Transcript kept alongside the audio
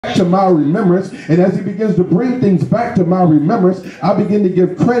to my remembrance, and as he begins to bring things back to my remembrance, I begin to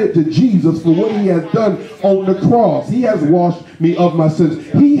give credit to Jesus for what he has done on the cross. He has washed me of my sins.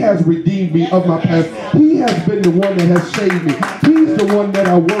 He has redeemed me of my past. He has been the one that has saved me. He's the one that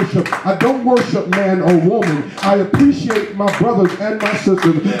I worship. I don't worship man or woman. I appreciate my brothers and my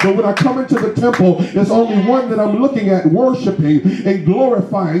sisters, but when I come into the temple, it's only one that I'm looking at, worshiping and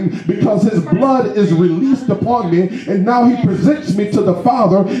glorifying, because his blood is released upon me, and now he presents me to the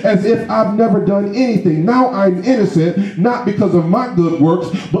Father as if I've never done anything. Now I'm innocent, not because of my good works,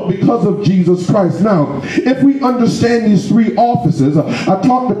 but because of Jesus Christ. Now, if we understand these three offices, I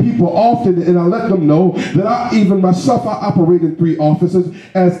talk to people often and I let them know that I operate in three offices: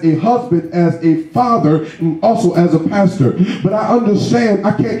 as a husband, as a father, and also as a pastor. But I understand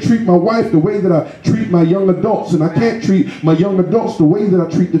I can't treat my wife the way that I treat my young adults, and I can't treat my young adults the way that I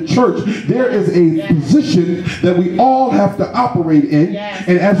treat the church. There is a position that we all have to operate in,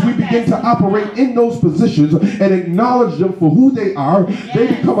 and as we begin to operate in those positions and acknowledge them for who they are, they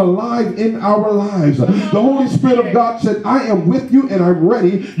become alive in our lives. The Holy Spirit of God said, I am with you and I'm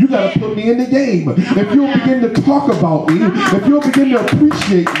ready. You got to put me in the game. If you'll begin to talk about me, if you'll begin to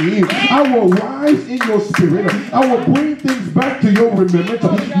appreciate me, I will rise in your spirit. I will bring things back to your remembrance.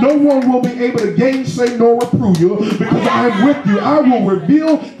 No one will be able to gainsay nor reprove you, because I am with you. I will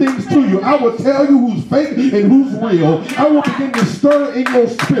reveal things to you. I will tell you who's fake and who's real. I will begin to stir in your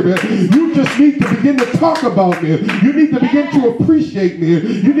spirit. You just need to begin to talk about me. You need to begin to appreciate me.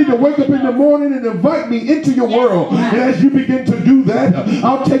 You need to wake up in the morning and invite me into your world. And as you begin to do that,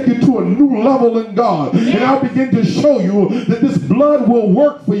 I'll take you to a new level in God. And I'll begin to show you that this blood will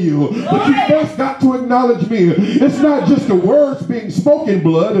work for you. But you first got to acknowledge me. It's not just the words being spoken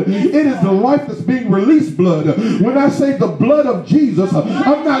blood. It is the life that's being released blood. When I say the blood of Jesus,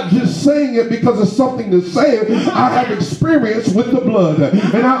 I'm not just saying it because it's something to say. I have experience with the blood.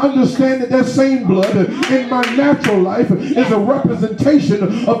 And I understand that that same blood in my natural life is a representation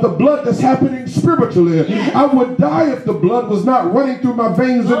of the blood that's happening spiritually. I would die if the blood was not running through my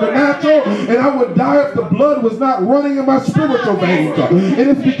veins in the natural, and I would die if the blood was not running in my spiritual veins. And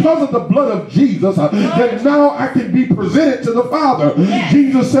it's because of the blood of Jesus that now I can be presented to the Father.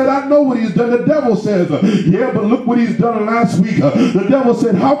 Jesus said, I know what he's done. The devil says, yeah, but look what he's done last week. The devil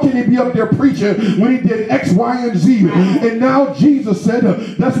said, how can he be up there preaching when he did X, Y, and Z? And now Jesus said,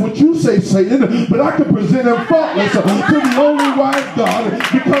 that's what you say, Satan, but I can present him faultless to the only wise God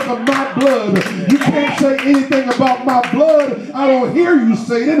because of my blood. You can't say anything about my blood. I don't hear you,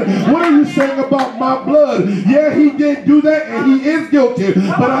 Satan. What are you saying about my blood? Yeah, he did do that and he is guilty,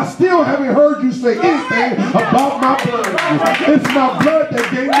 but I still haven't heard you say anything about my blood. It's my blood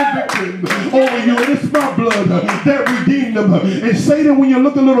that gave the victory over you, and it's my blood that redeemed them. And Satan, when you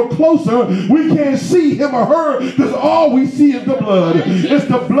look a little closer, we can't see him or her, because all we see is the blood. It's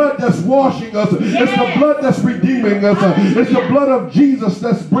the blood that's washing us. It's the blood that's redeeming us. It's the blood of Jesus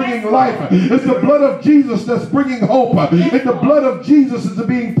that's bringing life. It's the blood of Jesus that's bringing hope. And the blood of Jesus is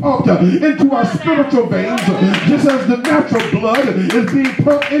being pumped into our spiritual veins, just as the natural blood is being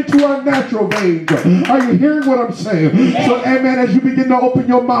pumped into our natural veins. Are you hearing what I'm saying? So, amen, as you begin to open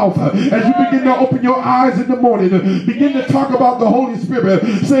your mouth, as you begin to open your eyes in the morning, begin to talk about the Holy Spirit.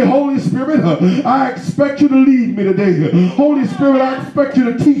 Say, Holy Spirit, I expect you to lead me today. Holy Spirit, I expect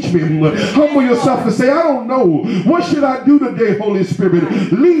you to teach me. Humble yourself and say, I don't know. What should I do today, Holy Spirit?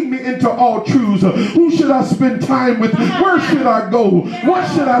 Lead me into all truths. Who should I spend time with? Where should I go? What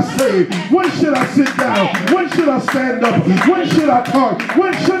should I say? When should I sit down? When should I stand up? When should I talk?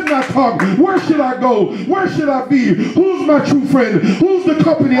 When shouldn't I talk? Where should I go? Where should I be? Who's my true friend? Who's the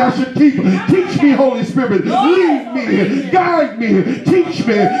company I should keep? Teach me, Holy Spirit. Lead me, guide me, teach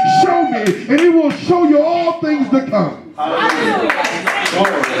me, show me, and it will show you all things to come. Hallelujah.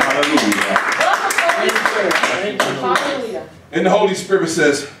 Hallelujah. And the Holy Spirit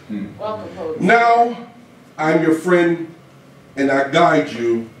says, now I'm your friend and I guide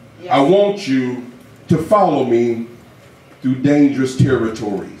you. Yes. I want you to follow me through dangerous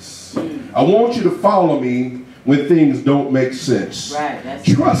territories. I want you to follow me when things don't make sense. Right,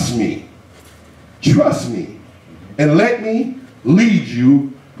 trust me. Trust me. And let me lead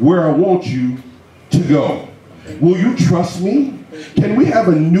you where I want you to go. Will you trust me? Can we have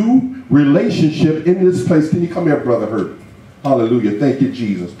a new relationship in this place? Can you come here, Brother Hurt? Hallelujah. Thank you,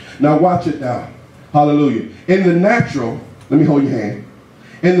 Jesus. Now watch it now. Hallelujah. In the natural, let me hold your hand.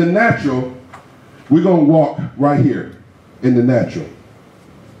 In the natural, we're going to walk right here. In the natural.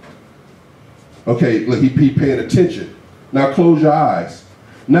 Okay, look, he paying attention. Now close your eyes.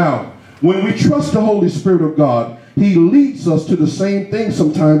 Now, when we trust the Holy Spirit of God, he leads us to the same thing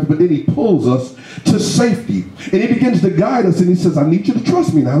sometimes, but then he pulls us to safety. And he begins to guide us, and he says, I need you to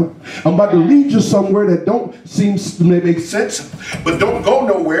trust me now. I'm about to lead you somewhere that don't seem to make sense, but don't go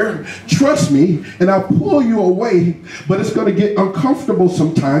nowhere. Trust me, and I'll pull you away, but it's going to get uncomfortable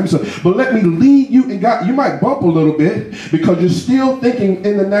sometimes. But let me lead you, and God, you might bump a little bit because you're still thinking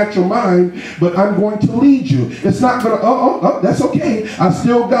in the natural mind, but I'm going to lead you. It's not going to, that's okay. I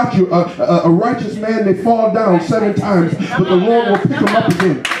still got you. A righteous man may fall down 7 times, but the Lord will pick him up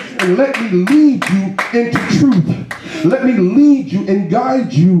again. And let me lead you into truth. Let me lead you and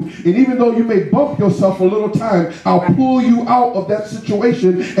guide you. And even though you may bump yourself a little time, I'll pull you out of that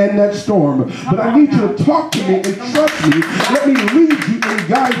situation and that storm. But I need you to talk to me and trust me. Let me lead you and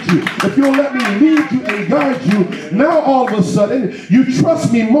guide you. If you'll let me lead you and guide you, now all of a sudden you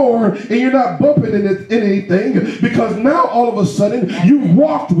trust me more and you're not bumping in anything, because now all of a sudden you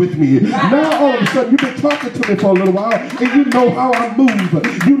walked with me. Now all of a sudden you've been talking to me for a little while and you know how I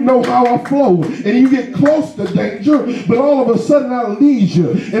move. You know how I flow. And you get close to danger, but all of a sudden I lead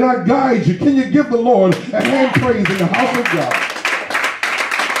you and I guide you. Can you give the Lord a hand praise in the house of God?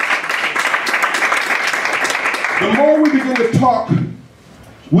 The more we begin to talk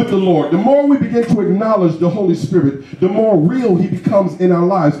with the Lord, the more we begin to acknowledge the Holy Spirit, the more real he becomes in our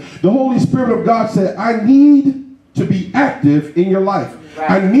lives. The Holy Spirit of God said, I need to be active in your life.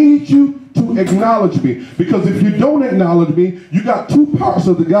 I need you to acknowledge me, because if you don't acknowledge me, you got 2 parts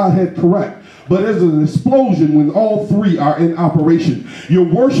of the Godhead correct. But there's an explosion when all 3 are in operation. You're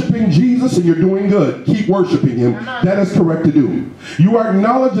worshiping Jesus and you're doing good. Keep worshiping him. That is correct to do. You are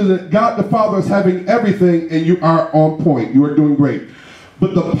acknowledging that God the Father is having everything and you are on point. You are doing great.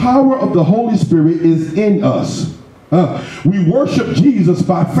 But the power of the Holy Spirit is in us. We worship Jesus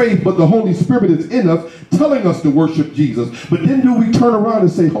by faith, but the Holy Spirit is in us telling us to worship Jesus. But then do we turn around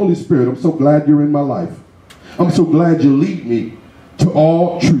and say, Holy Spirit, I'm so glad you're in my life. I'm so glad you lead me to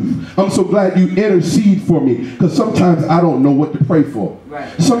all truth. I'm so glad you intercede for me, because sometimes I don't know what to pray for.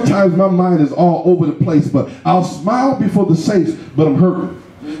 Right. Sometimes my mind is all over the place, but I'll smile before the saints, but I'm hurting.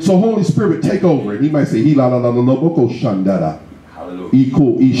 So Holy Spirit, take over. And he might say, Hallelujah.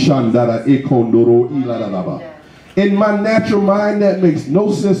 In my natural mind, that makes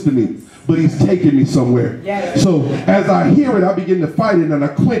no sense to me, but he's taking me somewhere. So as I hear it, I begin to fight it and I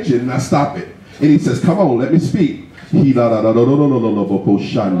quench it and I stop it. And he says, come on, let me speak.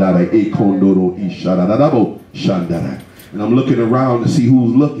 And I'm looking around to see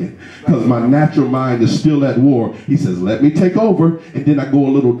who's looking, because my natural mind is still at war. He says, let me take over. And then I go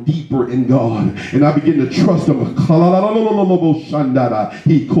a little deeper in God. And I begin to trust him.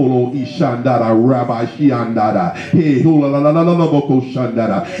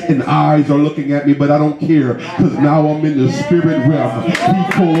 And eyes are looking at me, but I don't care, because now I'm in the spirit realm.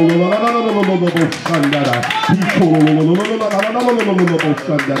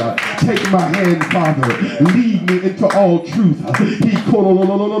 Take my hand, Father. Lead me into all truth. And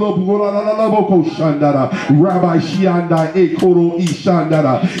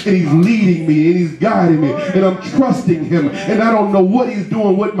he's leading me and he's guiding me and I'm trusting him, and I don't know what he's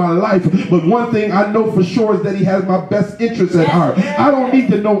doing with my life, but one thing I know for sure is that he has my best interests at heart. I don't need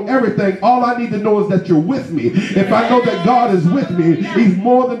to know everything. All I need to know is that you're with me. If I know that God is with me, he's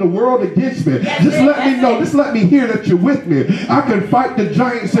more than the world against me. Just let me know. Just let me hear that you're with me. I can fight the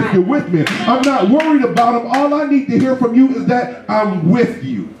giants if you're with me. I'm not worried about them. All I need to hear from you is that I'm with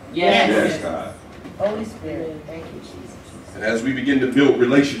you. Yes, God. Holy Spirit, thank you, Jesus. And as we begin to build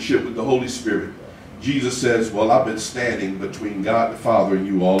relationship with the Holy Spirit, Jesus says, well, I've been standing between God the Father and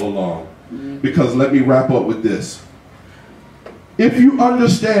you all along. Because let me wrap up with this. If you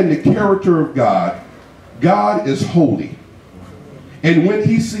understand the character of God, God is holy. And when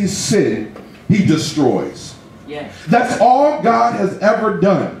he sees sin, he destroys. Yes. That's all God has ever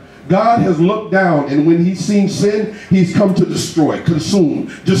done. God has looked down, and when he's seen sin, he's come to destroy,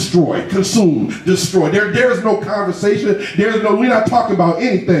 consume, destroy, consume, destroy. There's no conversation. We're not talking about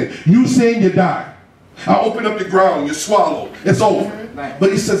anything. You sin, you die. I open up the ground, you swallow. It's over. Right.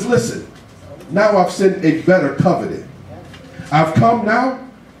 But he says, listen, now I've sent a better covenant. I've come now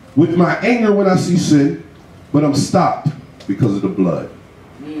with my anger when I see sin, but I'm stopped because of the blood.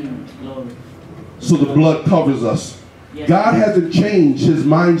 So the blood covers us. God hasn't changed his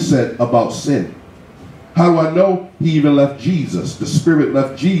mindset about sin. How do I know? He even left Jesus. The Spirit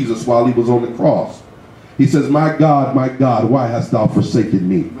left Jesus while he was on the cross. He says, my God, why hast thou forsaken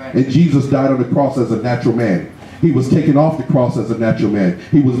me? Right. And Jesus died on the cross as a natural man. He was taken off the cross as a natural man.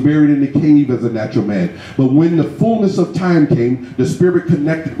 He was buried in the cave as a natural man. But when the fullness of time came, the Spirit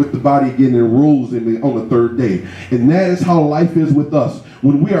connected with the body again and rose on the third day. And that is how life is with us.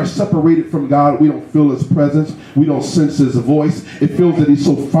 When we are separated from God, we don't feel His presence. We don't sense His voice. It feels that He's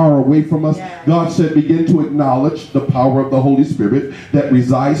so far away from us. God said, begin to acknowledge the power of the Holy Spirit that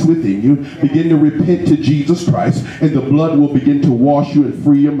resides within you. Begin to repent to Jesus Christ, and the blood will begin to wash you and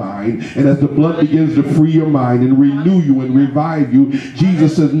free your mind. And as the blood begins to free your mind and renew you and revive you,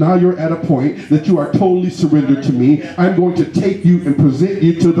 Jesus says, now you're at a point that you are totally surrendered to me. I'm going to take you and present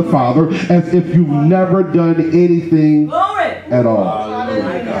you to the Father as if you've never done anything at all.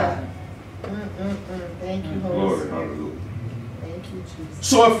 Hallelujah. Thank you, Holy Spirit. Thank you, Jesus.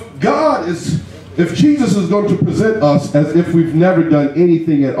 So if Jesus is going to present us as if we've never done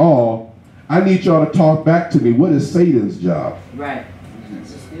anything at all, I need y'all to talk back to me. What is Satan's job? Right.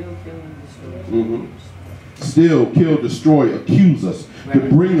 Still, kill, destroy, accuse us, to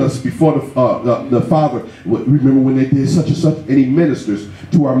bring us before the Father. Remember when they did such and such, and He ministers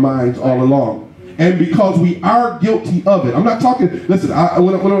to our minds all along. And because we are guilty of it. I'm not talking, listen,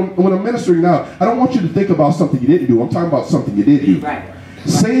 when I'm ministering now, I don't want you to think about something you didn't do. I'm talking about something you did do. Right.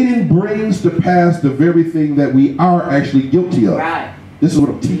 Satan brings to pass the very thing that we are actually guilty of. Right. This is what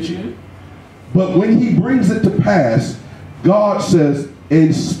I'm teaching. But when he brings it to pass, God says,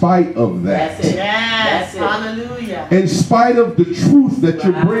 in spite of that. That's it. Yes. That's it. Hallelujah. In spite of the truth that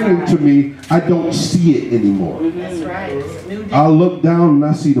you're bringing to me, I don't see it anymore. That's right. I look down and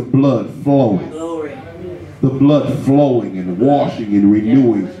I see the blood flowing. Glory. The blood flowing and washing and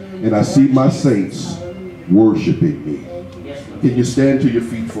renewing. And I see my saints worshiping me. Can you stand to your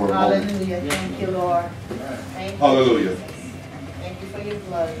feet for a moment? Hallelujah. Thank you, Lord. Thank you. Hallelujah. Thank you for your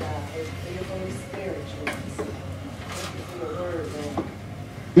blood, God. Thank you for your Holy Spirit, Jesus. Thank you for your word, Lord.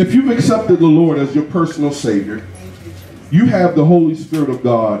 If you've accepted the Lord as your personal Savior, you have the Holy Spirit of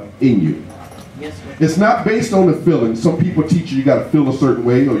God in you. Yes, sir. It's not based on the feeling. Some people teach you got to feel a certain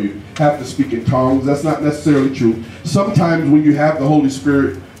way or you have to speak in tongues. That's not necessarily true. Sometimes when you have the Holy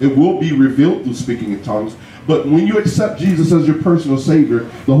Spirit, it will be revealed through speaking in tongues. But when you accept Jesus as your personal Savior,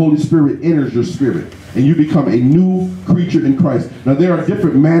 the Holy Spirit enters your spirit and you become a new creature in Christ. Now there are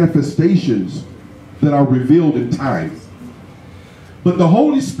different manifestations that are revealed in time. But the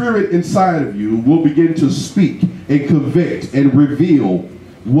Holy Spirit inside of you will begin to speak and convict and reveal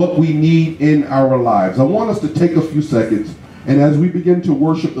what we need in our lives. I want us to take a few seconds, and as we begin to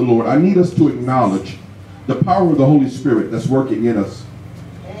worship the Lord, I need us to acknowledge the power of the Holy Spirit that's working in us.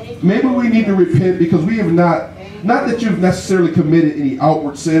 Maybe we need to repent because we have not that you've necessarily committed any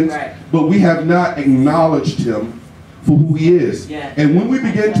outward sins, but we have not acknowledged Him for who He is. Yeah. And when we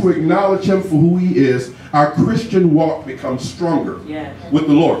begin to acknowledge Him for who He is, our Christian walk becomes stronger with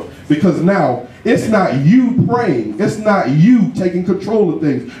the Lord. Because now, it's not you praying. It's not you taking control of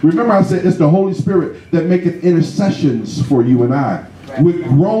things. Remember I said it's the Holy Spirit that maketh intercessions for you and I, with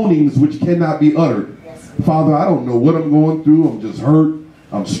groanings which cannot be uttered. Father, I don't know what I'm going through. I'm just hurt.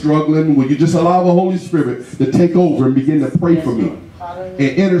 I'm struggling. Will you just allow the Holy Spirit to take over and begin to pray for me and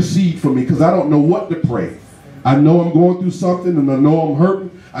intercede for me, because I don't know what to pray. I know I'm going through something and I know I'm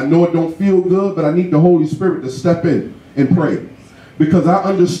hurting. I know it don't feel good, but I need the Holy Spirit to step in and pray. Because I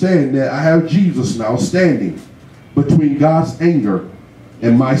understand that I have Jesus now standing between God's anger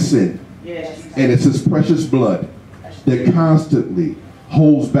and my sin. And it's His precious blood that constantly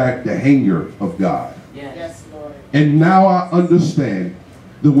holds back the anger of God. And now I understand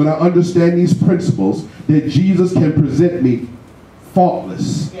that when I understand these principles, that Jesus can present me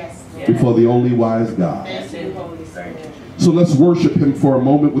faultless before the only wise God. So let's worship Him for a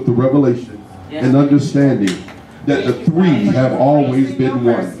moment with the revelation and understanding that the three have always been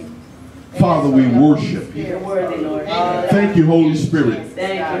one. Father, we worship you. Thank you, Holy Spirit,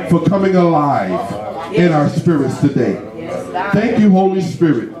 for coming alive in our spirits today. Thank you, Holy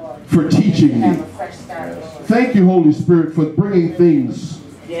Spirit, for teaching me. Thank you, Holy Spirit, for bringing things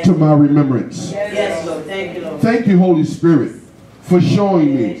to my remembrance. Thank you, Holy Spirit, for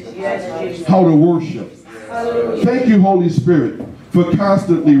showing me how to worship. Thank you, Holy Spirit, for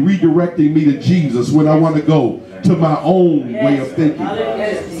constantly redirecting me to Jesus when I want to go to my own way of thinking.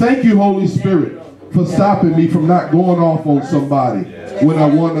 Thank you, Holy Spirit, for stopping me from not going off on somebody when I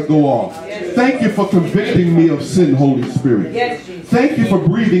want to go off. Thank you for convicting me of sin, Holy Spirit. Thank you for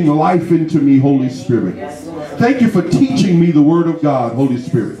breathing life into me, Holy Spirit. Thank you for teaching me the Word of God, Holy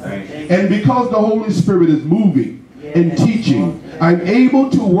Spirit. And because the Holy Spirit is moving and teaching, I'm able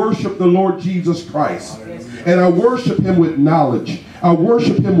to worship the Lord Jesus Christ. And I worship Him with knowledge. I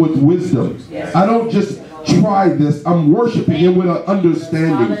worship Him with wisdom. I don't just try this. I'm worshiping him with an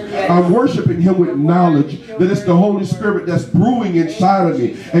understanding. I'm worshiping him with knowledge that it's the Holy Spirit that's brewing inside of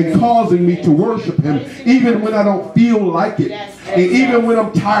me and causing me to worship him even when I don't feel like it. And even when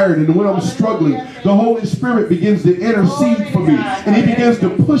I'm tired and when I'm struggling, the Holy Spirit begins to intercede for me. And he begins to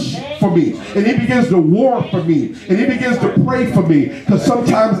push for me. And he begins to war for me. And he begins to pray for me. Because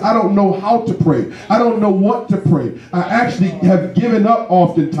sometimes I don't know how to pray. I don't know what to pray. I actually have given up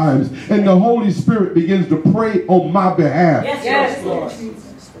oftentimes. And the Holy Spirit begins to pray on my behalf. Yes, Lord.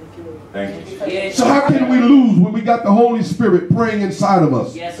 Thank you. So how can we lose when we got the Holy Spirit praying inside of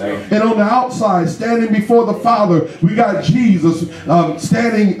us? Yes, and on the outside, standing before the Father, we got Jesus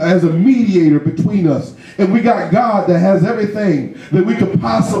standing as a mediator between us. And we got God that has everything that we could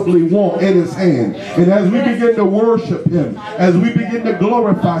possibly want in his hand. And as we begin to worship him, as we begin to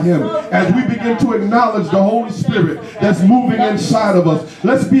glorify him, as we begin to acknowledge the Holy Spirit that's moving inside of us,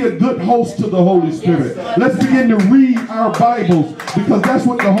 let's be a good host to the Holy Spirit. Let's begin to read our Bibles because that's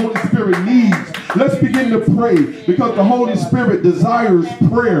what the Holy Spirit needs. Let's begin to pray because the Holy Spirit desires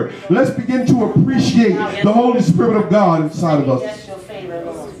prayer. Let's begin to appreciate the Holy Spirit of God inside of us. That's your favorite,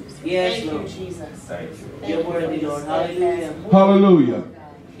 Lord. Yes, Lord. Thank you, Jesus. Thank you. You're worthy, Lord. Hallelujah. Hallelujah.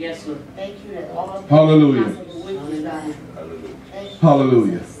 Yes, Lord. Thank you that all Hallelujah. Hallelujah.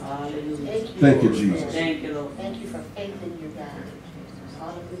 Hallelujah. Hallelujah. Thank you, Jesus. Thank you, Lord. Thank you for faith in you, God.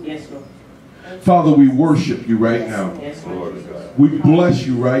 Hallelujah. Yes, Lord. Father, we worship you right now. Yes, Lord Lord. of God. We bless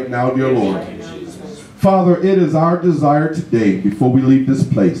you right now, dear Lord. Father, it is our desire today, before we leave this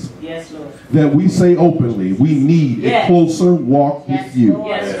place, Yes, Lord. that we say openly, we need a closer walk with you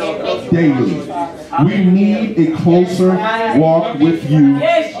Yes, Lord. daily. We need a closer walk with you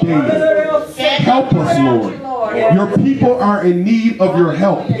daily. Help us, Lord. Your people are in need of your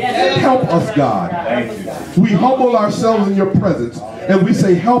help. Help us, God. Thank you. We humble ourselves in your presence and we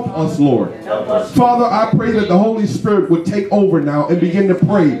say, help us, Lord. Father, I pray that the Holy Spirit would take over now and begin to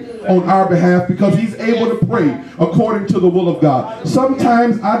pray on our behalf because he's able to pray according to the will of God.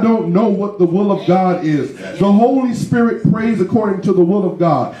 Sometimes I don't know what the will of God is. The Holy Spirit prays according to the will of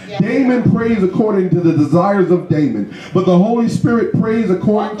God. Damon prays according to the desires of Damon. But the Holy Spirit prays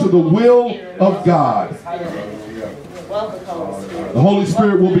according to the will of God. The Holy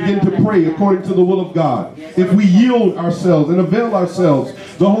Spirit will begin to pray according to the will of God. If we yield ourselves and avail ourselves,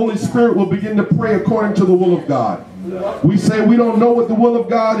 the Holy Spirit will begin to pray according to the will of God. We say we don't know what the will of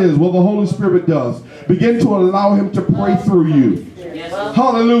God is. Well, the Holy Spirit does. Begin to allow him to pray through you.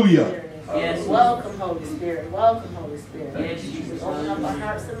 Hallelujah. Yes. Welcome, Holy Spirit. Welcome, Holy Spirit. Yes, Jesus. Open up our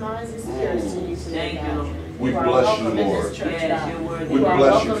hearts and minds and spirits to you today, Thank you, God. Lord. We You are bless you, welcome in Lord. this church, Yes, God. you're worthy. We You are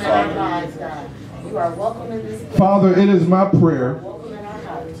bless you, welcome in our Father. lives, God. You are welcome in this place. Father, it is my prayer Welcome in our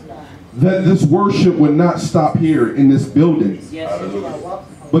hearts, God. that this worship would not stop here in this building. Yes, You are welcome.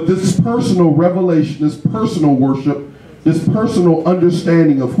 But this personal revelation, this personal worship, this personal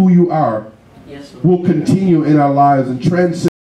understanding of who you are yes, Lord. will continue in our lives and transcend